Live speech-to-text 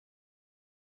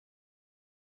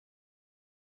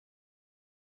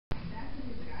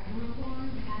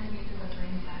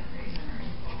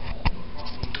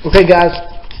Okay guys,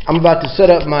 I'm about to set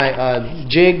up my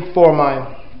jig for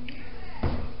my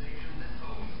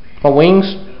wings,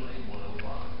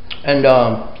 and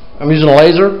I'm using a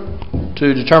laser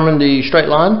to determine the straight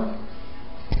line.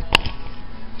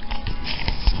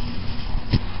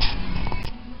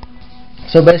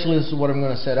 So basically this is what I'm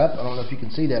going to set up. I don't know if you can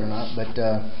see that or not, but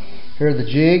here are the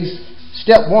jigs.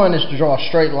 Step one is to draw a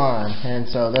straight line, and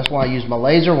so that's why I use my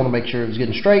laser. I want to make sure it was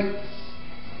getting straight.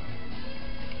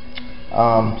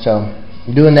 So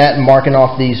I'm doing that and marking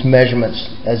off these measurements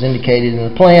as indicated in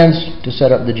the plans to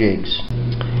set up the jigs.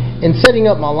 In setting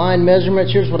up my line measurements,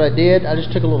 here's what I did. I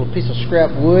just took a little piece of scrap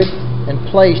wood and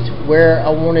placed where I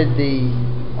wanted the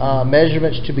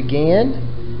measurements to begin.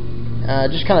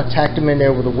 Just kind of tacked them in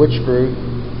there with a wood screw,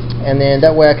 and then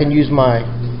that way I can use my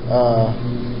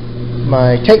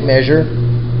my tape measure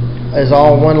as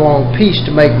all one long piece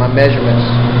to make my measurements,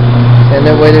 and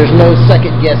that way there's no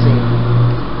second guessing.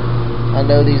 I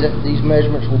know these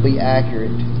measurements will be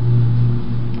accurate.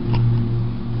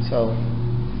 So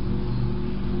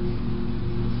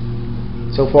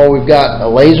far we've got a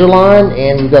laser line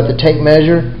and we've got the tape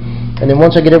measure, and then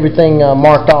once I get everything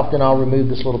marked off, then I'll remove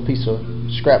this little piece of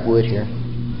scrap wood here.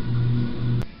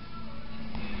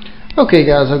 Okay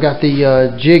guys, I've got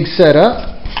the jig set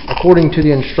up according to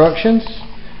the instructions,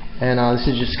 and this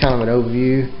is just kind of an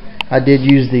overview. I did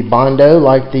use the Bondo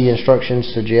like the instructions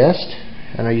suggest,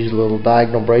 and I used little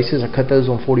diagonal braces. I cut those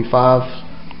on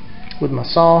 45 with my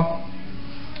saw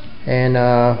and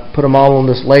put them all on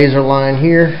this laser line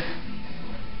here.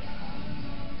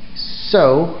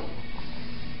 So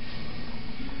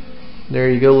there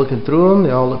you go, looking through them.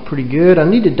 They all look pretty good. I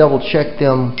need to double check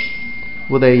them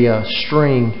with a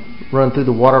string run through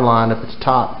the water line up its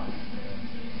top,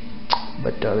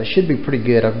 but they should be pretty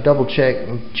good. I've double checked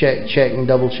and checked and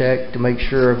double checked to make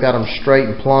sure I've got them straight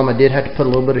and plumb. I did have to put a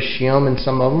little bit of shim in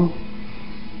some of them,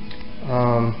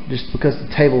 just because the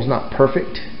table's not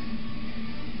perfect.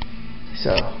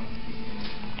 So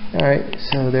alright,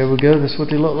 so there we go. That's what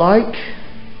they look like.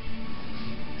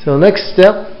 So the next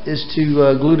step is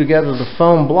to glue together the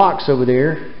foam blocks over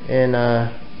there and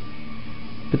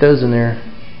put those in there.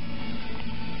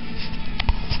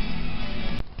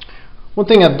 One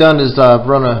thing I've done is I've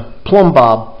run a plumb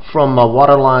bob from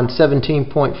waterline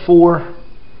 17.4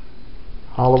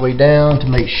 all the way down to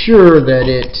make sure that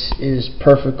it is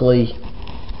perfectly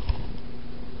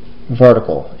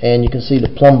vertical, and you can see the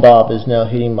plumb bob is now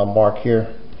hitting my mark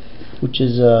here, which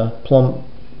is plumb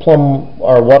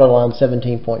or waterline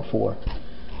 17.4.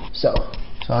 So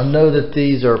I know that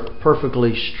these are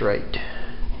perfectly straight.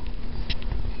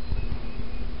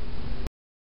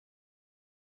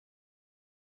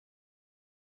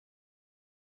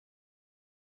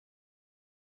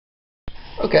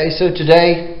 Okay, so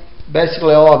today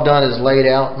basically all I've done is laid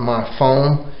out my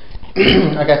foam.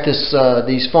 I got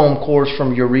these foam cores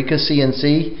from Eureka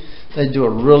CNC. They do a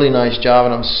really nice job,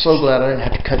 and I'm so glad I didn't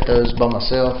have to cut those by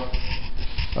myself.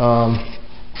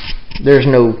 There's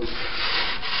no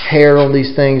hair on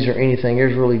these things or anything.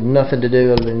 There's really nothing to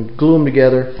do other than glue them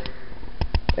together,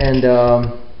 and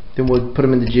then we'll put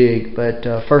them in the jig. But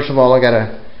first of all, I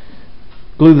gotta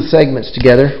glue the segments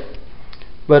together.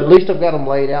 But at least I've got them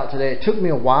laid out today. It took me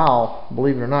a while,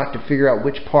 believe it or not, to figure out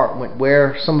which part went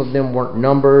where. Some of them weren't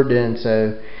numbered, and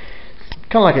so it's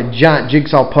kind of like a giant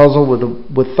jigsaw puzzle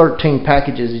with 13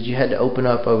 packages that you had to open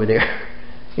up over there.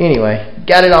 Anyway,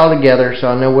 got it all together, so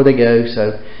I know where they go.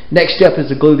 So next step is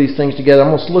to glue these things together.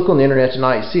 I'm going to look on the internet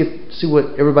tonight, see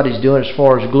what everybody's doing as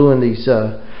far as gluing these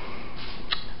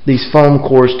foam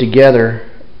cores together.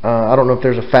 I don't know if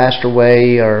there's a faster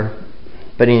way,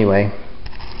 but anyway.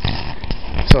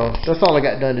 So that's all I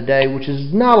got done today, which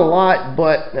is not a lot,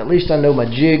 but at least I know my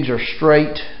jigs are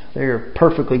straight. They're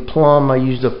perfectly plumb. I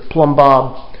used a plumb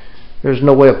bob. There's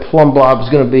no way a plumb bob is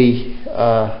going to be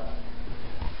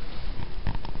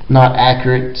not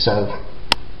accurate. So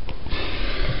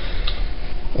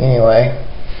anyway,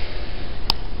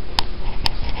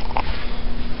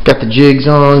 got the jigs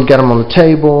on, got them on the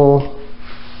table.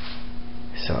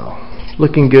 So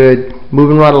looking good,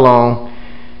 moving right along.